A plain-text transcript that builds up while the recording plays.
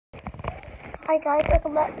Hi guys,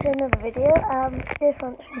 welcome back to another video. This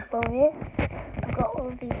one's from me. I've got all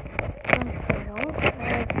these nice clothes on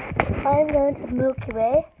because I'm going to the Milky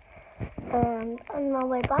Way. And on my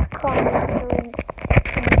way back, I'm going to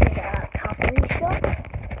the cavalry shop.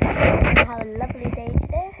 I'm going to have a lovely day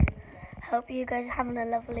today. Hope you guys are having a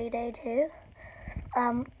lovely day too.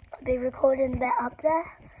 I'll be recording a bit up there,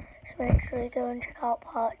 so make sure you go and check out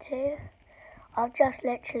part 2. I've just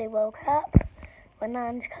literally woke up. My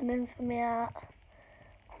nan's coming for me at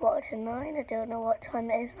 8:45. I don't know what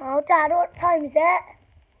time it is now. Dad, what time is it?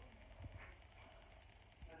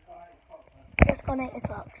 It's gone 8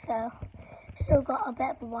 o'clock, so still got a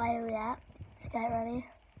bit of a while yet to get ready.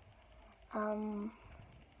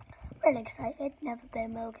 Really excited. Never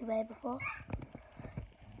been Milky Way before.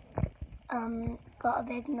 Got a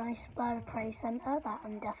big nice bird of prey centre that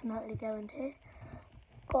I'm definitely going to.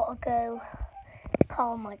 Gotta go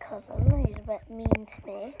call my cousin, he's a bit mean to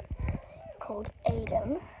me, called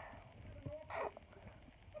Aiden.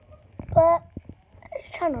 But his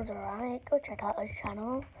channel's alright, go check out his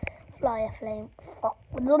channel. Fire Flame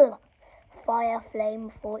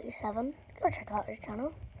 47. Go check out his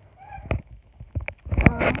channel.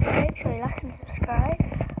 Make sure you like and subscribe.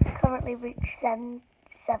 Currently reached 7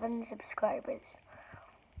 subscribers.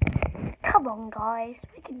 Come on guys,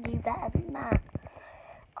 we can do better than that.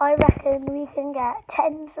 I reckon we can get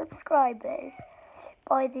 10 subscribers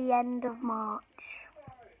by the end of March.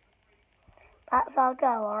 That's our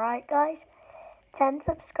goal, alright guys? 10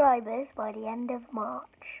 subscribers by the end of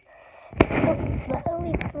March. But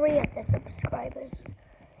only 3 of the subscribers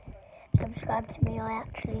subscribe to me, I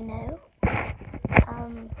actually know.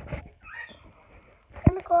 And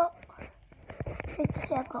I've got,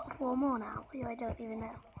 I've got 4 more now, who I don't even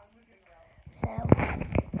know. So,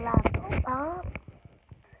 glad about that.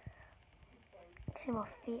 See my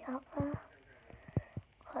feet up there.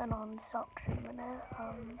 Putting on socks in a minute.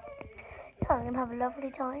 Yeah, I'm going to have a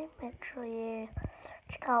lovely time. Make sure you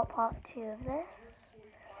check out part 2 of this.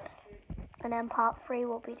 And then part 3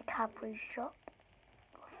 will be the cavalry shop.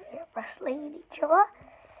 Wrestling each other.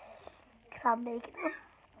 Because I'm making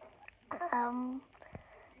them.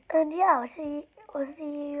 And yeah, we'll see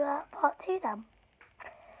you at part 2 then.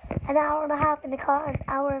 An hour and a half in the car, an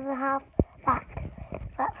hour and a half back.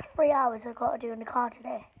 So that's 3 hours I've got to do in the car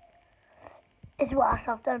today. It's worse,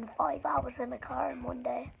 I've done 5 hours in the car in one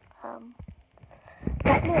day.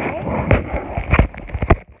 But anyway,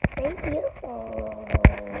 see you all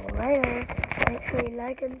later. Make sure you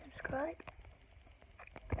like and subscribe.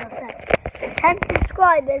 That's it. 10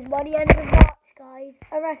 subscribers by the end of March, guys.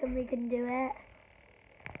 I reckon we can do it.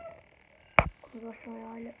 Oh my gosh, my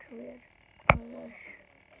eye looks weird. Oh my gosh.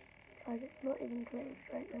 Guys, it's not even closed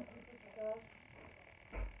right now.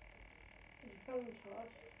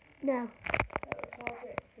 No.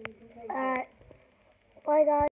 Alright. Bye, guys.